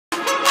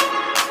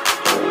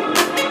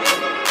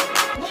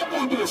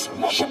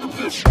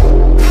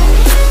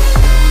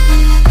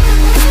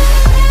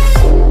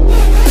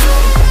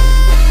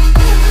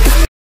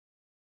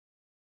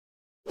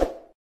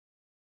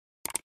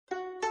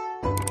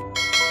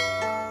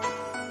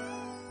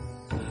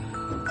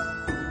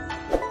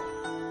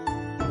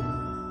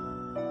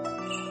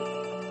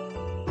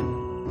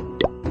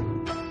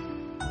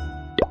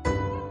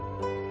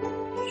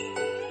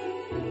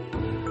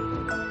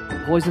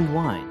Poisoned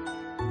wine,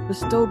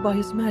 bestowed by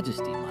His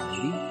Majesty, my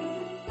lady.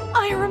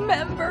 I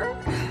remember.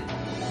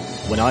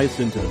 When I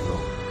ascend to the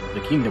throne,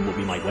 the kingdom will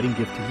be my wedding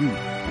gift to you,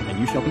 and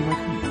you shall be my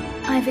queen.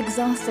 I've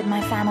exhausted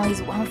my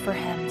family's wealth for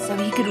him so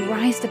he could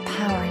rise to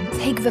power and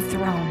take the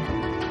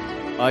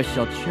throne. I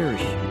shall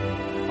cherish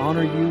you,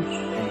 honor you,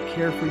 and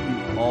care for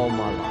you all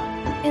my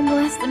life. In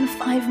less than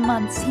 5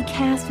 months, he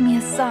cast me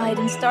aside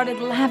and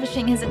started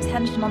lavishing his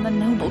attention on the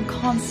noble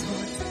consort.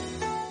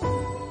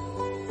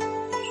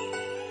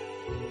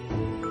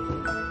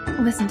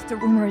 Listened to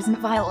rumors and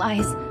vile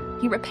lies.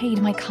 He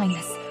repaid my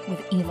kindness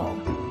with evil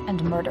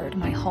and murdered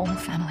my whole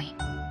family.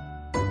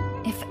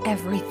 If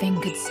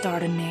everything could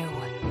start anew,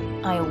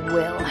 I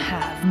will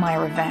have my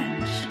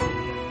revenge.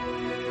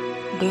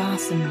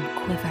 Blossom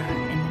quiver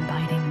in the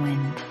biting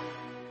wind.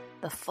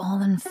 The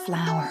fallen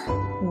flower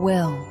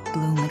will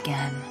bloom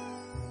again.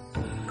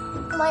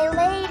 My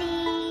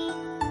lady!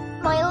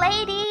 My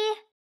lady!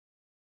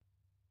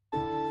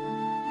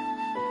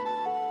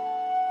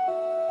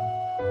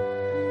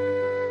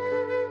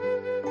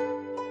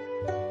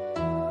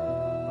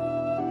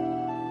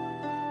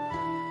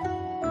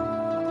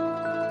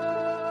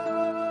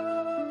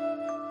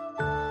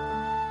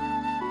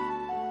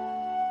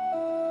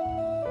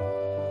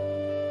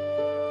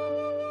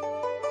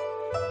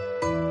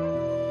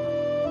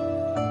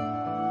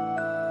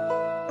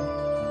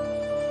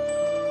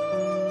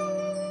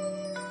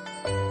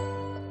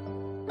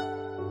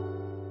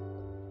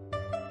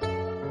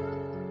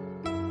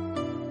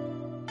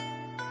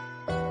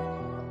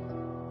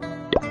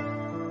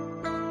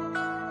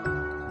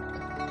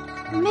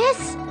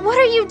 Miss, what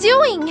are you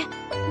doing?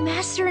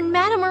 Master and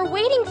Madam are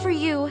waiting for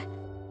you.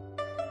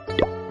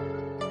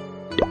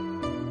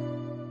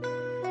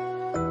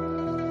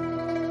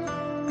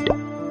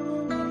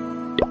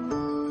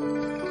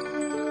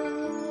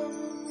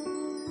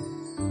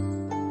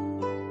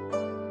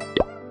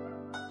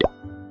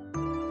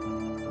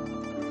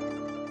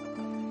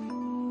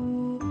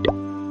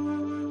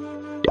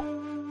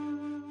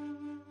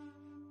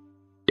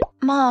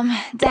 Mom,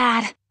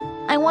 Dad,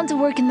 I want to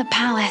work in the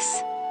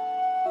palace.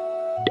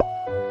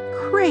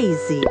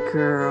 Crazy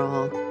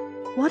girl.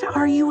 What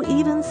are you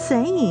even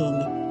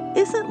saying?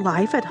 Isn't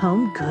life at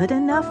home good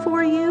enough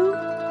for you?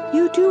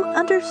 You do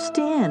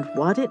understand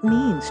what it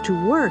means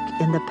to work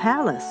in the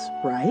palace,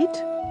 right?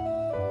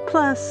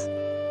 Plus,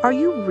 are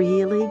you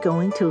really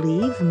going to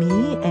leave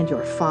me and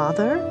your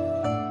father?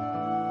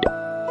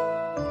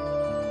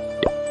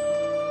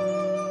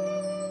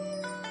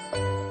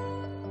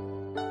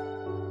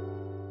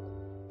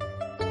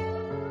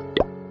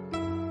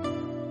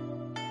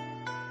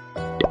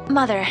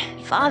 Mother,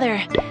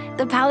 Father,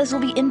 the palace will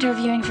be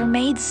interviewing for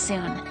maids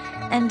soon,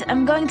 and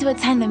I'm going to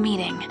attend the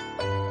meeting.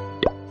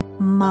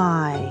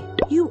 My,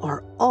 you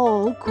are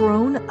all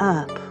grown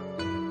up.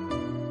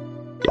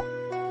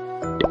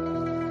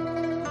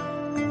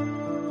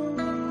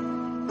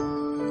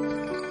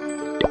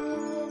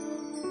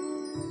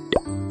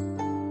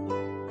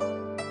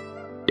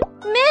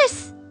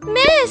 Miss!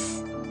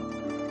 Miss!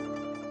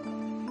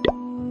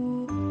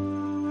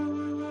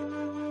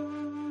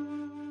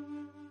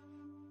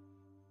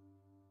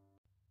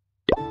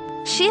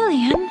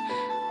 Shilian,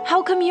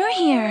 how come you're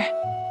here?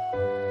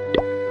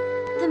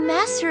 The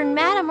Master and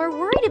Madam are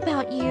worried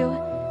about you,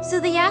 so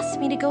they asked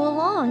me to go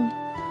along.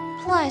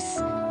 Plus,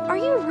 are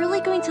you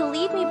really going to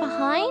leave me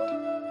behind?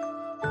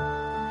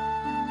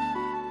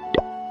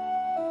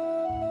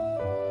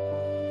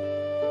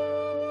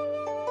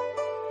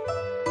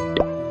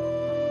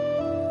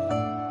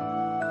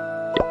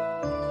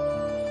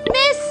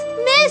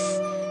 Miss!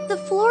 The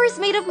floor is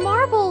made of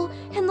marble,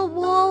 and the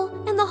wall,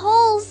 and the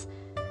halls.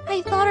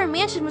 I thought our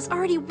mansion was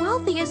already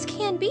wealthy as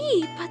can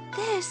be, but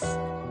this...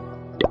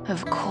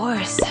 Of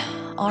course,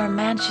 our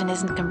mansion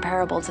isn't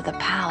comparable to the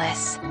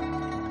palace.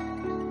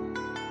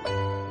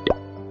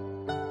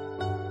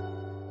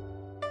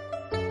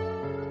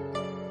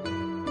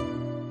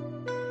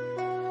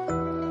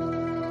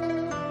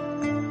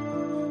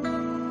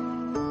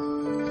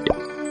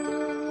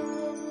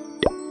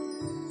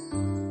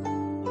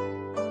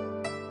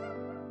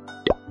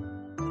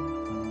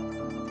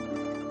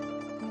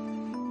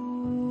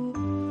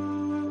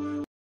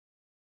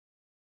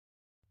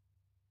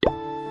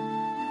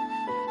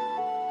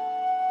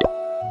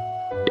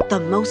 The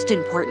most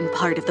important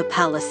part of the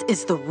palace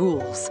is the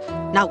rules.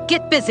 Now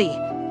get busy!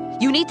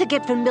 You need to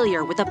get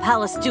familiar with the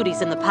palace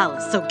duties in the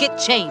palace, so get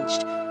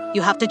changed.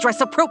 You have to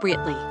dress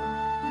appropriately.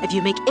 If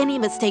you make any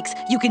mistakes,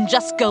 you can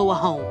just go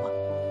home.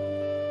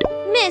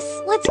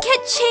 Miss, let's get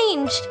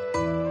changed!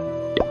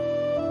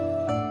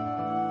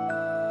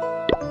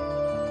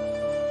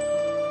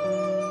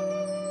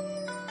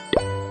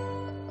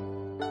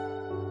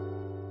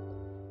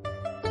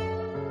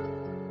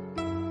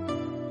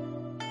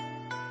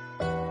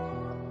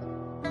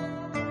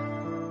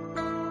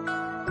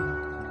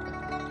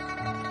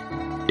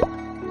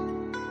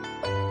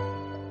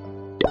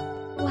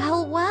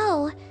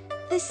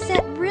 This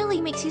set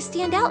really makes you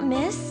stand out,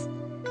 miss.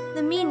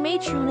 The mean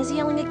matron is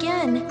yelling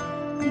again.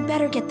 You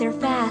better get there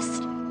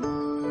fast.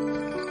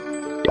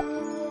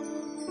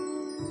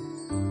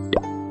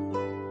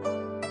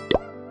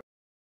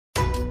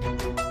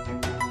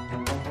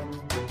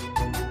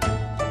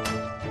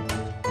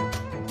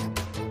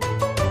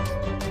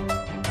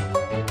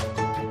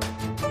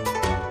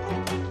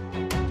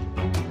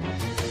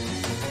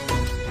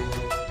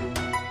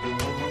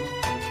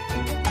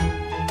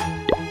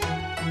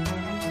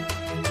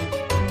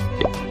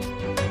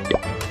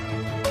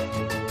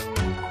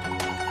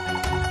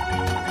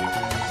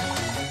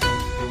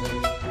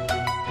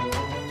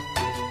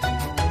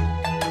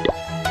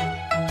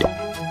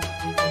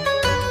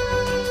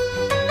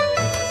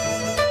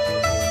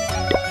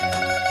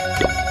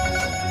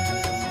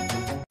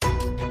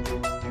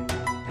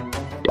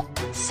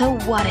 So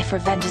what if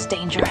revenge is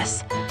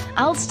dangerous?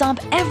 I'll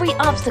stomp every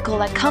obstacle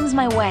that comes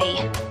my way.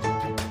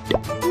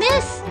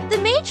 Miss, the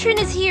matron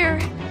is here.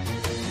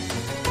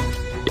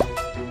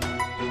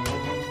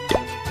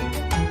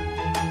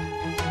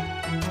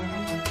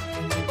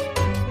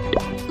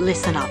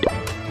 Listen up.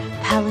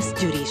 Palace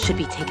duties should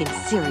be taken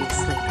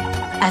seriously,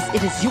 as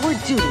it is your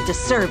duty to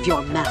serve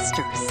your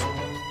masters.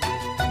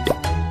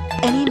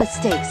 Any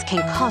mistakes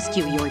can cost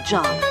you your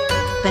job,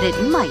 but it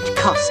might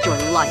cost your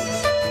life.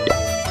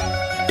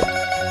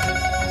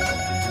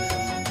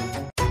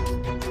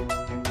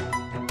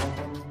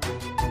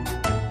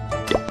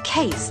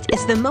 Caste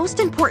is the most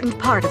important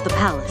part of the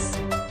palace.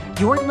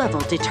 Your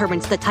level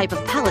determines the type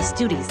of palace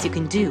duties you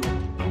can do.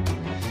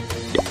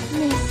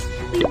 Miss,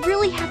 we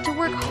really have to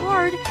work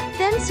hard,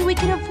 then so we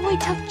can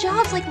avoid tough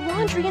jobs like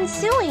laundry and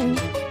sewing.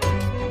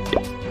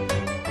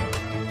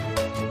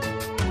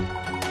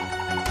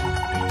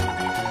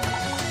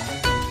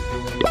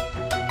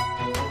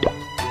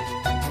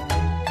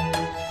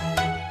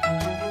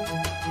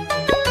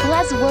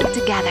 Let's work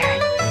together.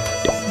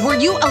 Were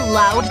you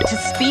allowed to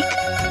speak?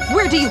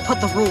 Where do you put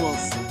the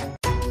rules?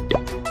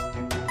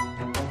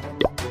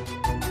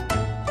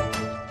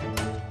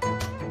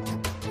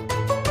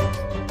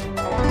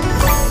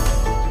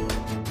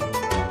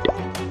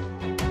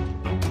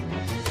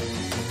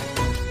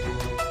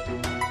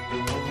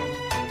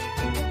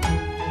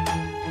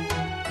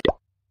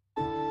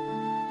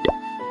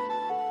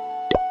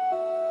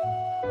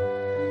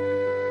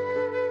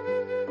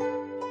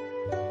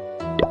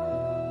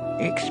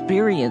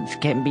 Experience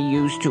can be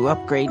used to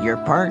upgrade your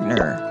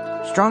partner.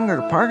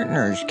 Stronger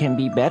partners can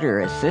be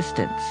better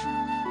assistants.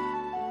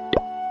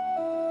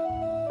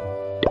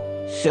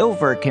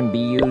 Silver can be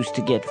used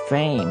to get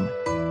fame,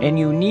 and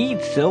you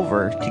need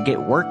silver to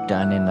get work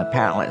done in the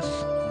palace.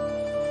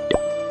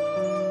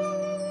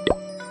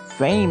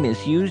 Fame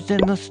is used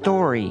in the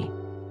story.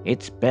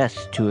 It's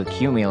best to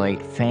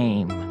accumulate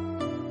fame.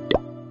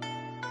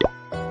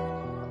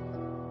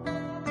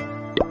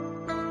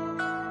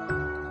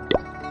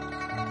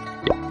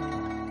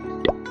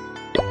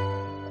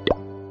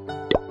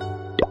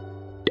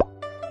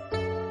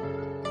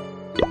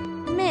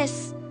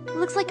 Miss,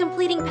 looks like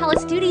completing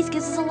palace duties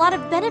gives us a lot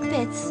of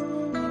benefits.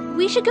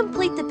 We should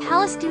complete the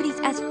palace duties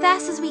as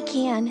fast as we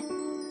can.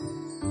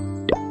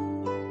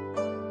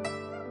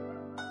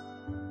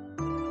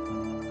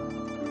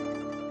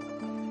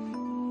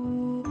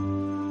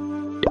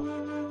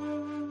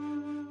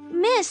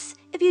 Miss,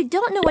 if you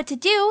don't know what to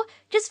do,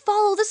 just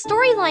follow the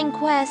storyline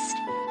quest.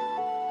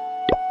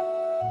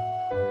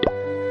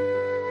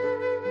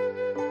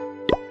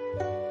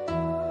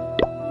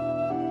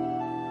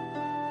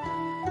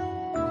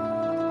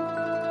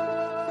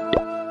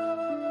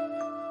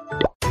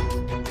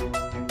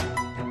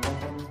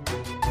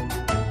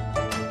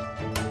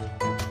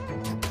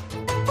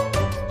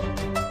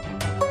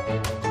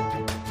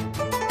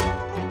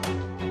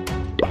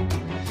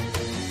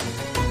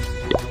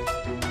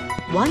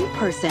 One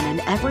person in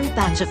every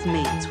batch of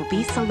maids will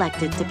be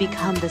selected to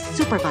become the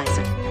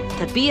supervisor,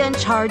 to be in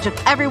charge of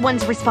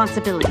everyone's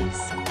responsibilities.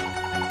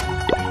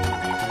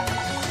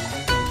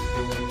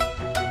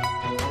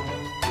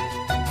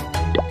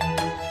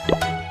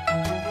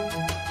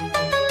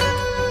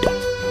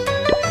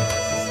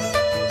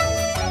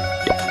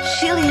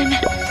 Shillian,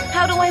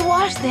 how do I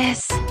wash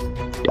this?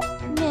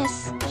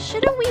 Miss,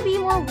 shouldn't we be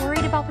more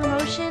worried about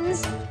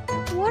promotions?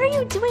 What are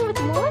you doing with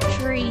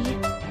laundry?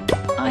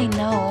 I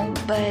know,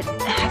 but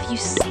have you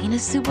seen a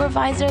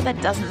supervisor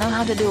that doesn't know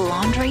how to do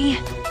laundry?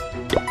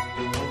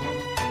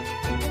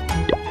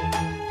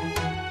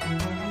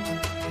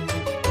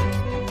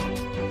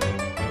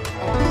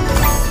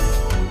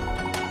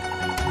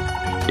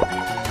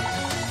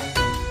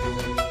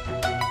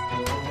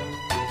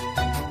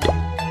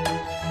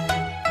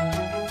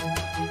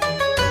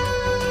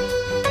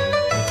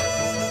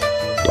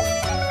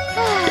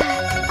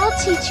 I'll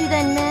teach you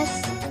then,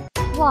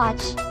 miss.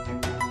 Watch.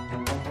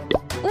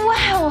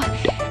 Wow!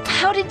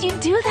 How did you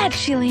do that,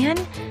 Shillian?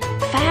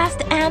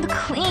 Fast and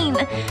clean.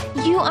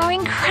 You are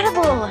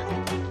incredible.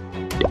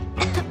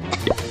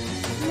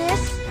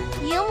 Miss,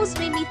 you almost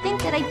made me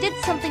think that I did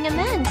something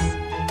immense.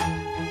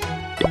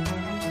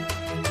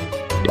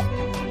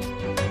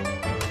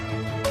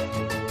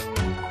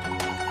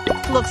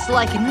 Looks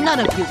like none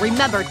of you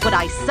remembered what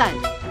I said.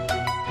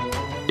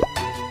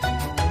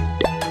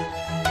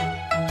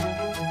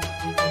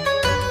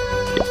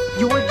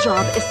 Your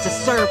job is to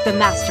serve the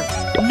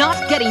masters,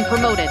 not getting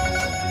promoted.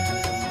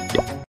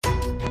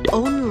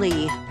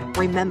 Only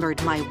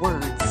remembered my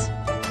words.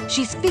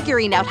 She's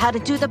figuring out how to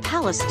do the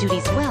palace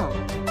duties well.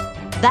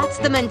 That's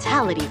the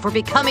mentality for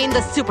becoming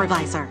the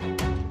supervisor.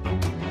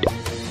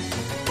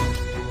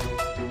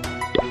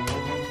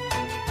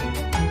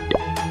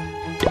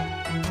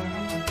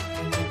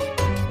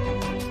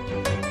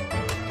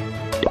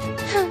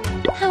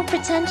 How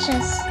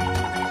pretentious.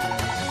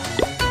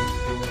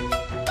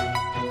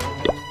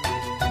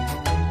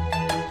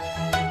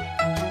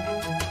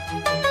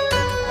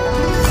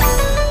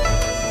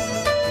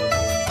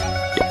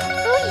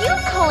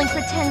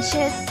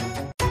 Pretentious.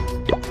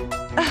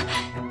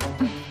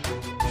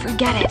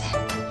 Forget it.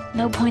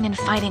 No point in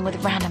fighting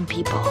with random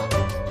people.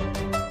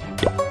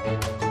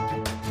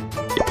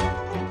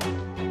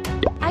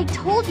 I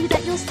told you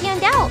that you'll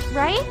stand out,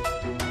 right?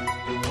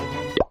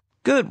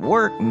 Good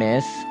work,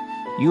 miss.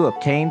 You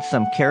obtained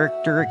some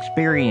character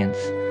experience.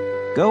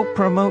 Go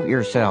promote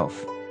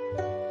yourself.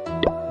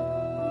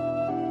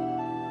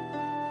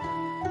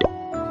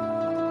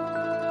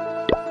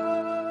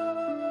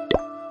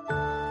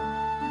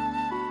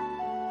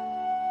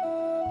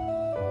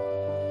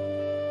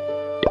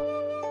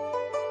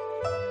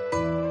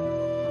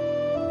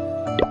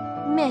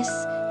 Miss,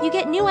 you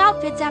get new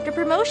outfits after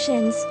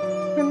promotions.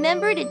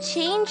 Remember to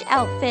change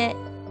outfit.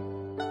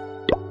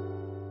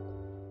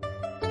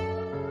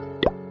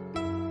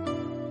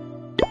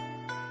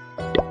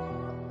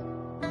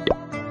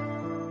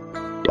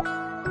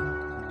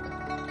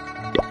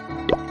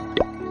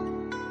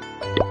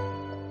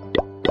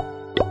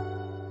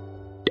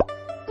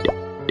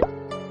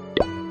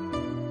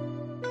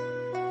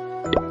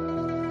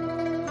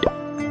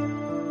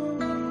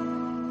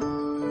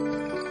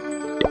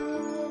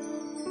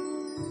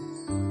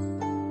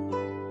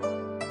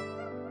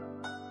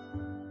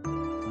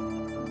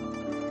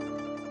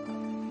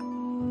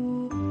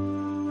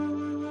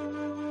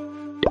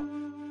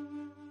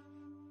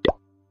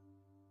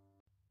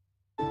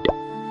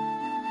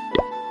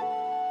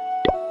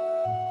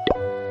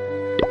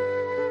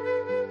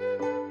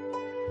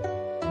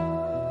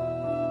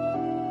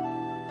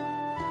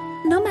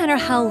 No matter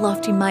how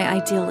lofty my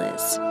ideal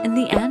is, in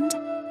the end,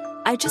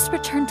 I just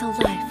return to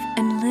life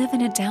and live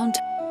in a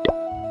downtime.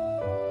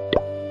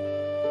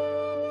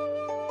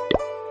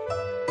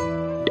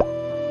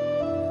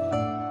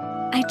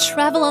 I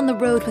travel on the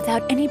road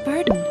without any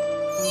burden.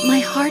 My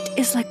heart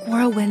is like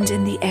whirlwind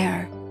in the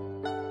air.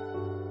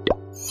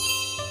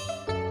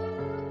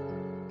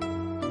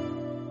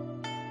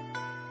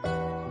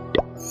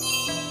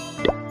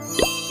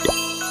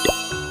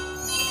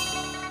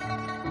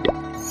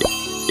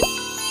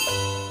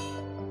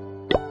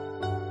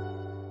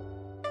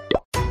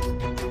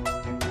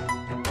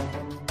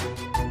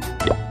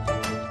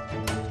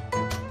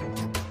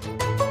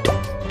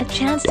 A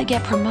chance to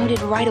get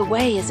promoted right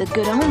away is a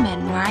good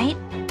omen, right?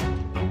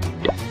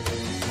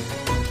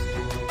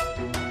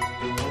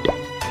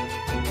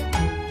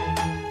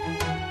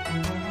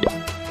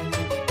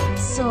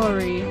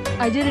 Sorry,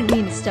 I didn't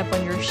mean to step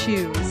on your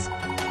shoes.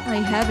 I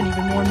haven't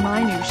even worn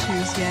my new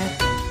shoes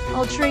yet.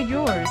 I'll trade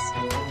yours.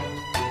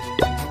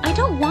 I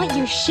don't want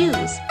your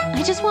shoes.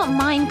 I just want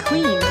mine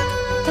clean.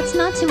 That's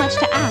not too much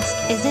to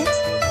ask, is it?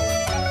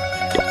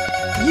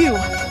 You!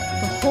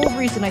 The whole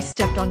reason I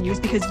stepped on you is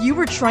because you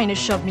were trying to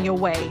shove me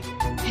away.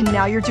 And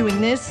now you're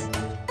doing this?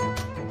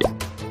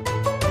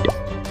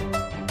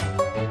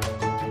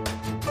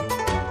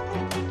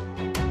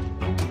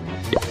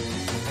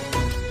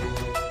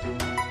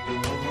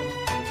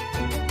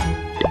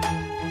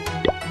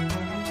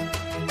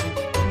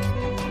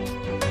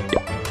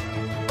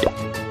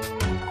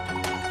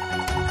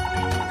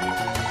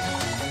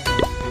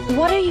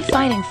 What are you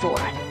fighting for?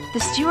 The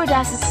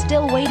stewardess is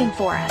still waiting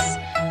for us.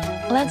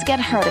 Let's get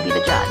her to be the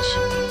judge.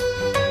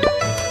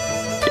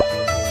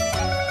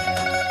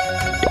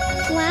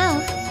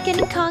 Wow,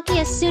 getting cocky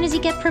as soon as you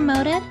get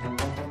promoted?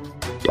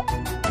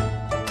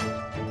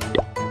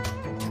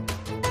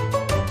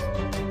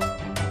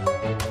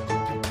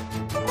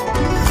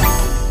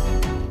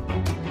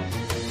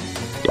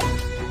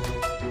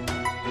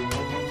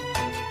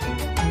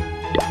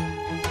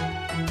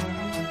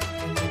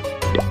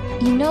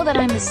 You know that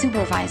I'm the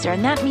supervisor,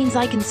 and that means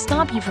I can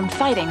stop you from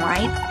fighting,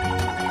 right?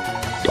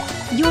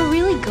 You're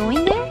really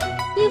going there?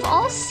 We've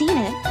all seen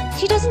it.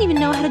 She doesn't even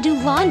know how to do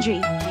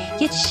laundry.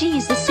 Yet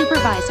she's the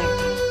supervisor.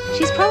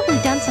 She's probably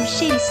done some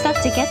shady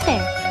stuff to get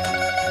there.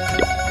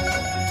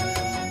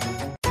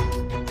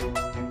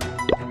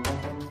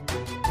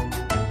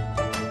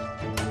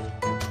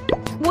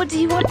 What do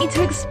you want me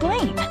to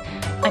explain?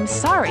 I'm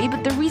sorry,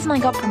 but the reason I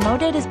got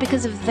promoted is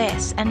because of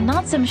this, and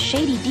not some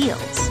shady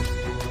deals.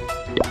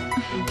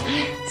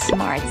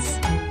 Smarts.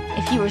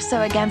 If you were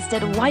so against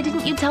it, why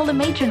didn't you tell the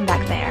matron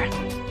back there?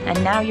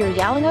 And now you're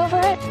yelling over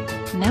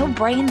it? No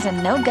brains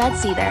and no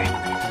guts either.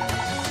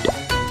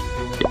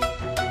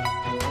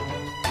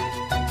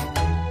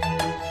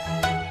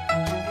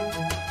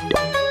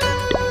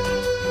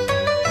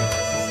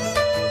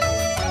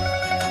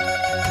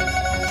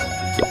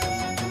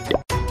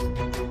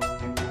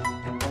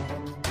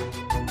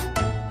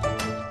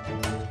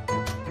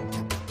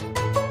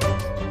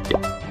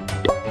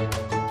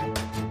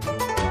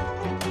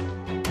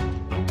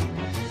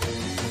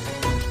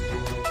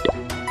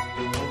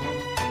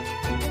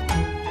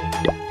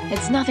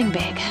 nothing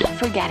big.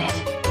 Forget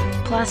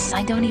it. Plus,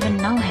 I don't even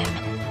know him.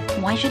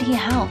 Why should he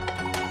help?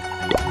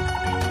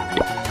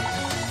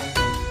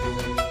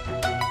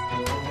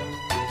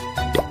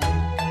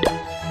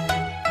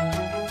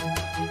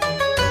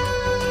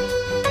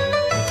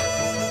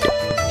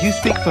 You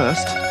speak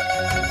first.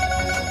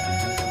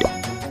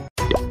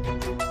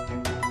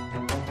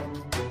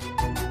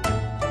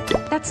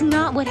 That's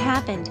not what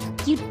happened.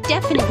 You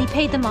definitely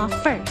paid them off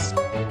first.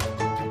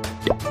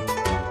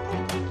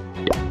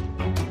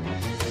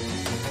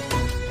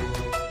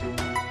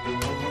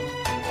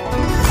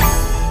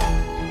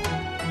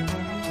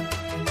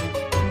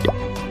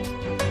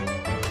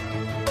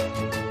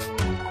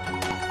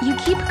 You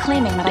keep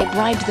claiming that I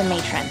bribed the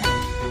matron.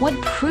 What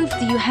proof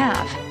do you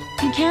have?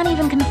 You can't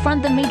even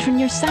confront the matron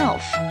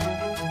yourself.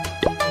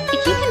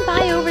 If you can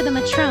buy over the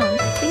Matrone,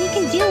 then you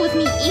can deal with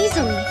me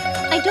easily.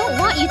 I don't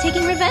want you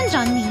taking revenge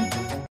on me.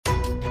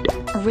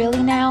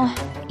 Really now?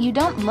 You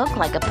don't look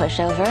like a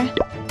pushover.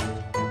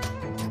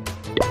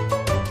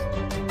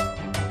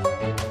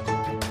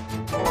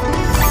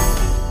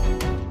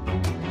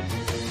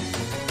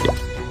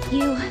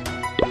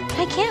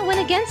 I can't win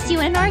against you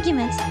in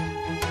arguments.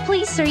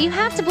 Please, sir, you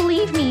have to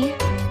believe me.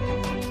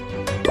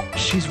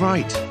 She's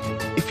right.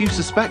 If you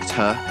suspect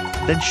her,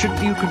 then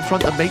shouldn't you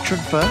confront the matron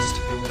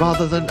first,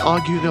 rather than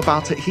arguing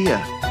about it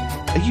here?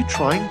 Are you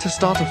trying to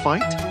start a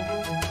fight?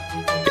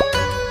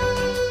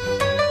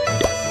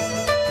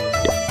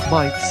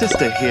 My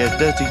sister here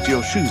dirtied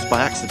your shoes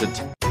by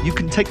accident. You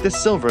can take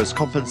this silver as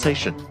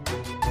compensation.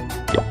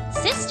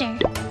 Sister?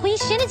 Hui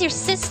Xin is your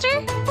sister?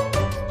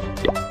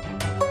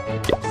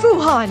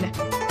 Fu-Han!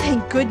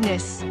 Thank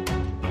goodness.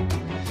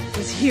 It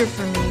was here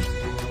for me.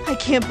 I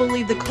can't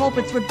believe the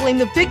culprits would blame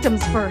the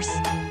victims first.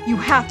 You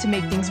have to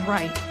make things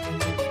right.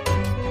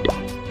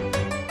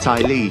 Tai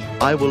Li,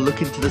 I will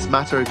look into this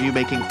matter of you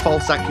making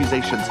false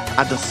accusations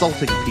and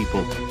assaulting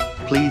people.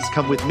 Please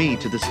come with me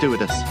to the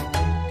stewardess.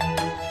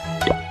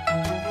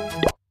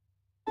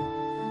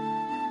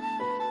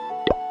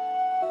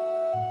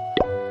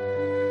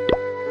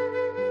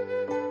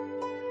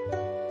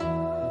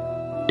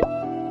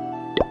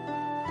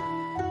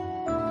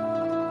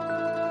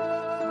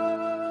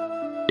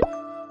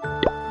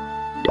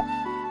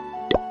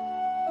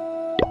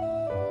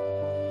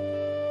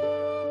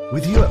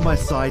 With you at my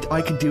side,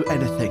 I can do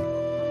anything.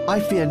 I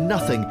fear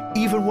nothing,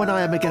 even when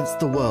I am against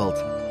the world.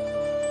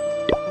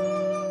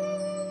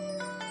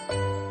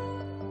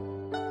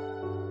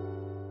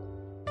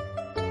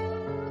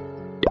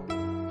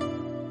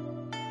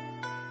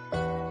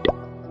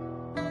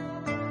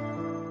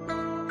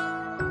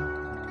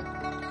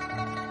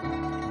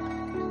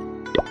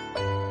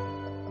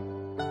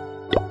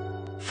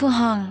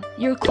 Fu-Han,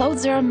 your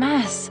clothes are a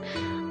mess.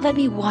 Let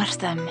me wash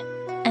them,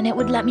 and it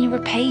would let me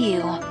repay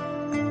you.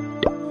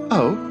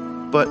 Oh,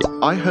 but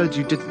I heard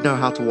you didn't know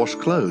how to wash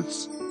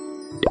clothes.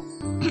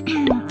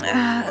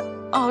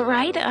 All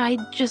right, I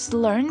just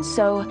learned,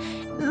 so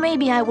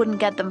maybe I wouldn't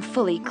get them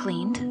fully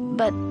cleaned.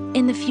 But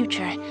in the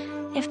future,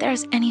 if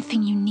there's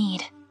anything you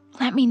need,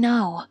 let me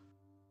know.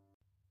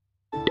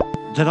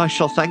 Then I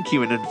shall thank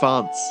you in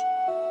advance.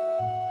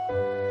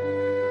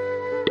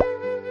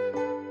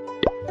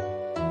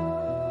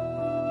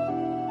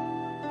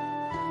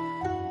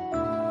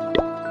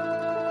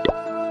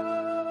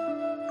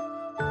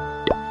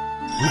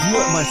 With you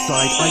at my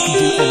side, I can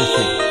do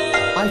anything.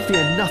 I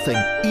fear nothing,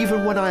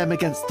 even when I am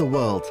against the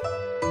world.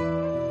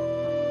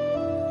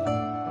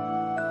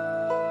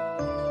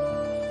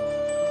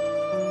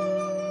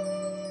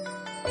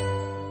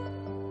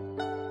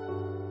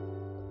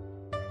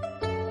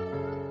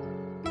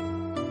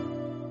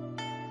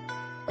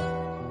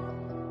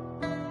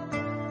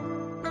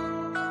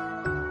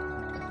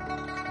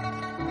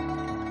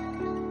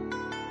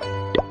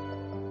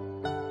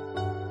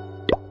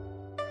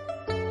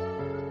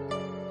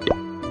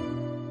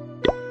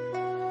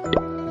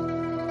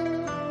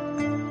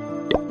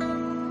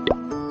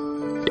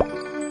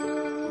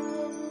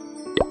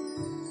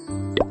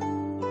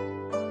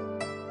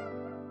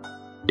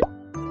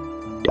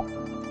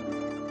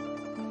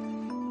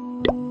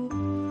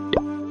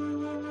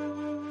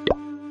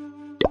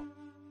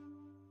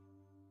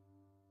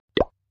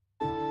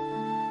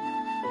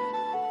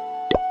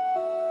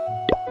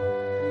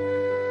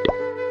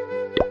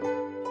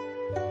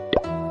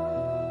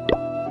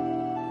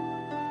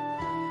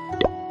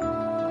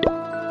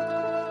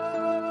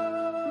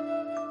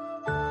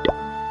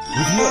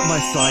 With you at my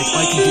side,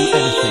 I can do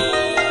anything.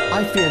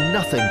 I fear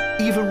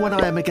nothing, even when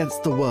I am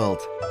against the world.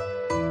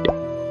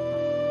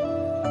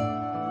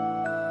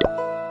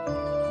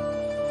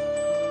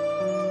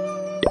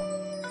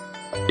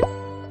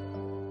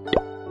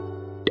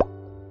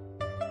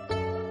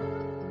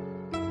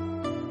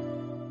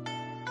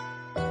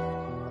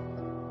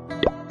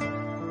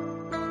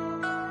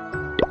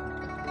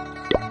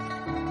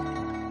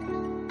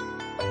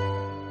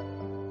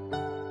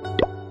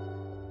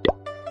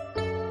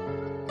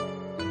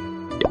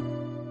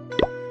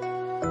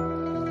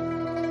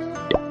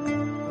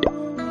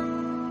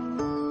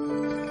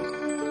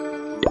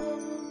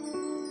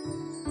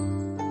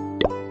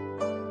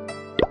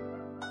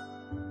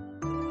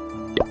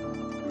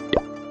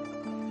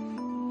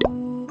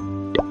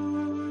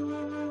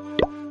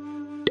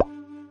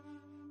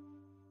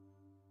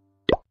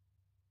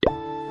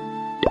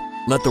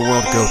 Let the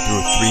world go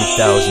through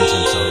 3,000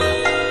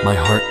 Samsara. My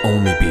heart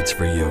only beats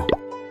for you.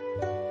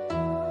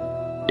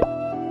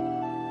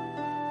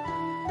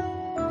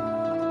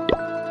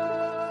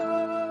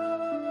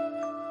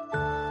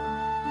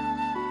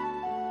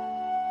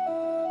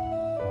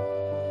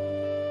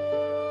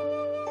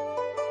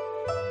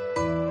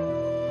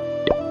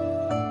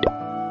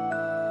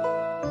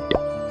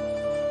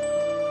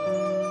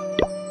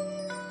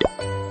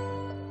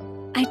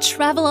 I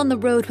travel on the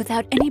road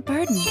without any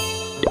burden.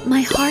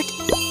 My heart...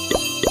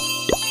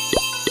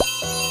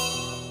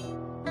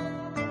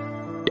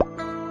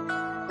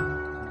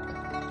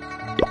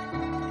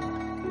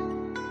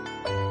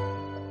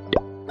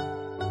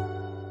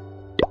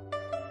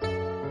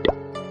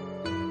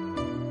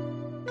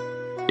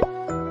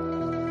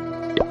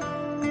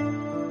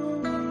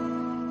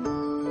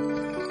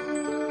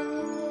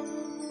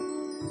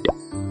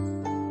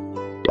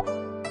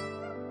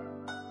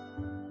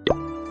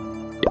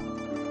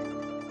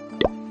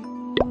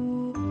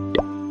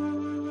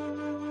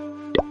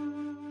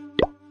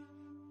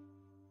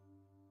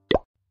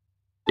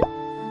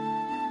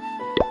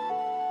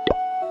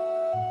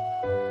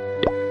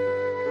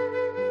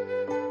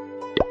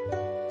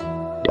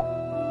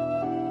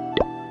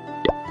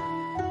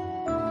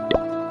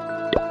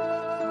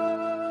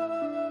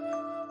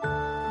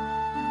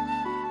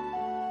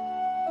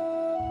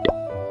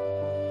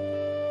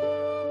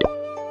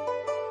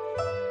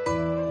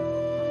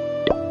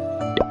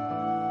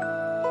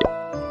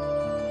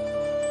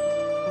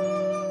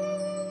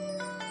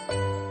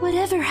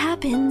 Whatever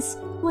happens,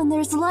 when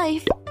there's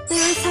life,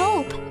 there is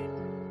hope.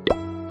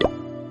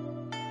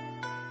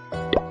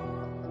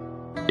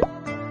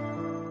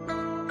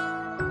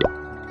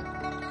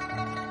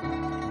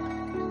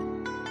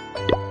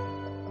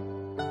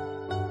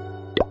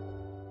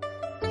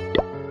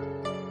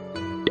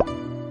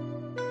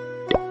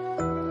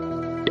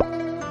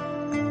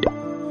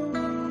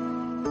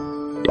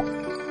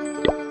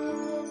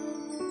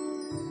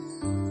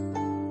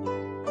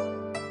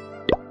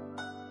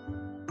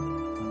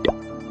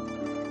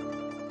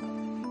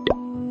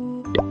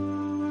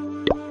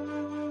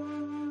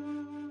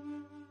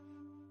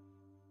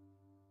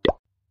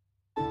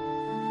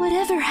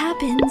 Whatever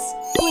happens,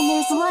 when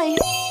there's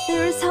life,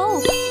 there is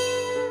hope.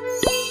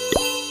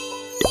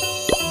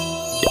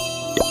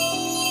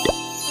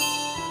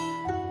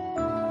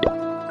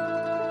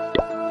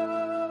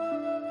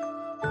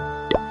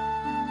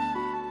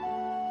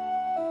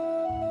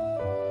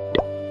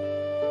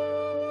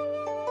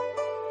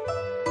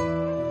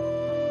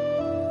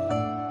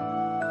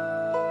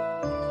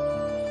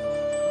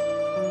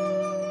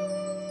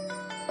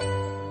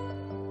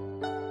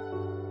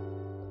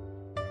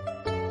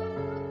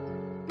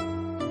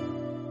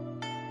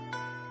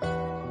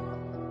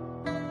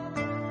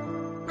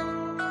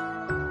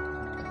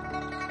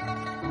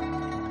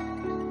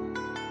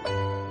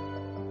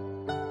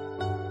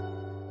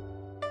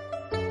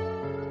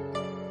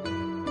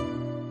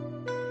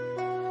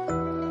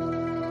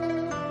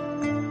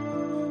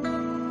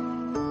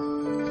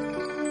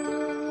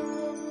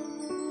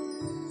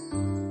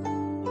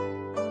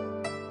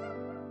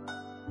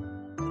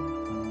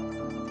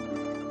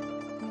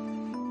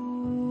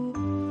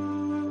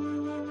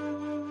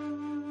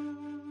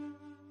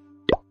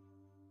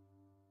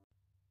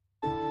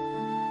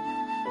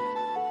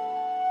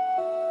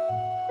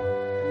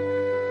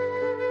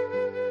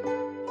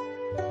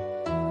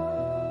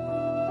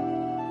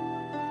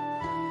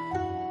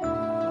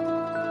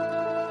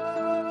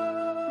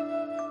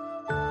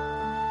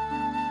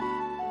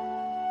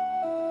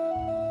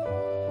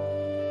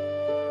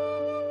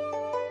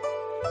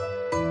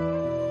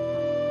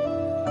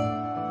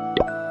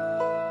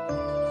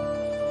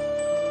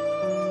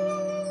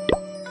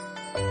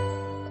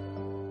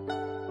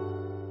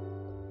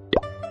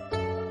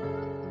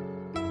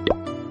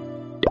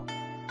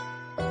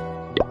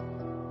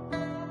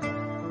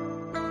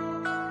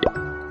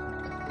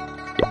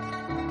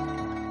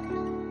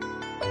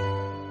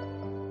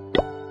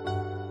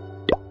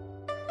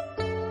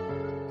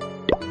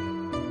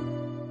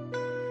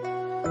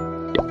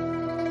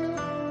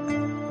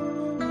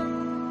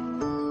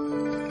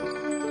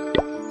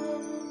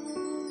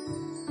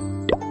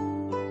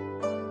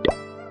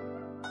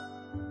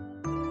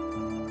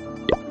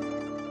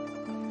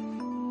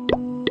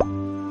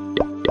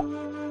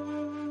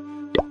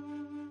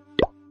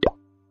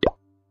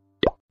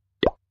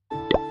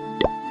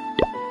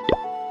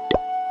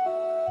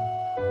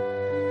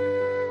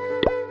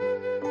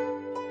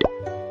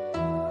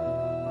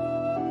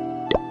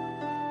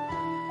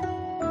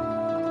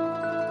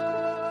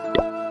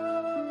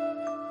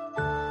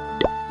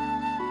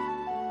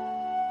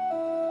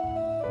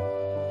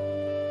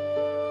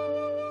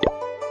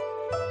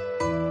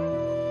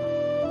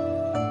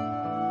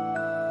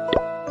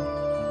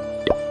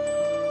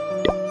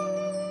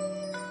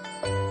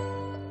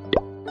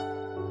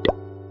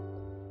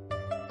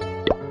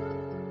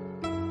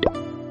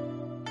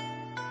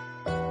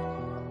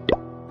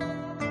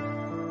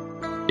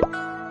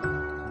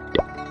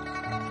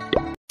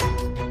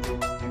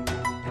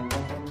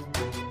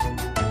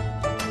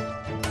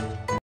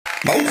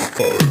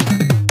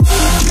 Mouthful.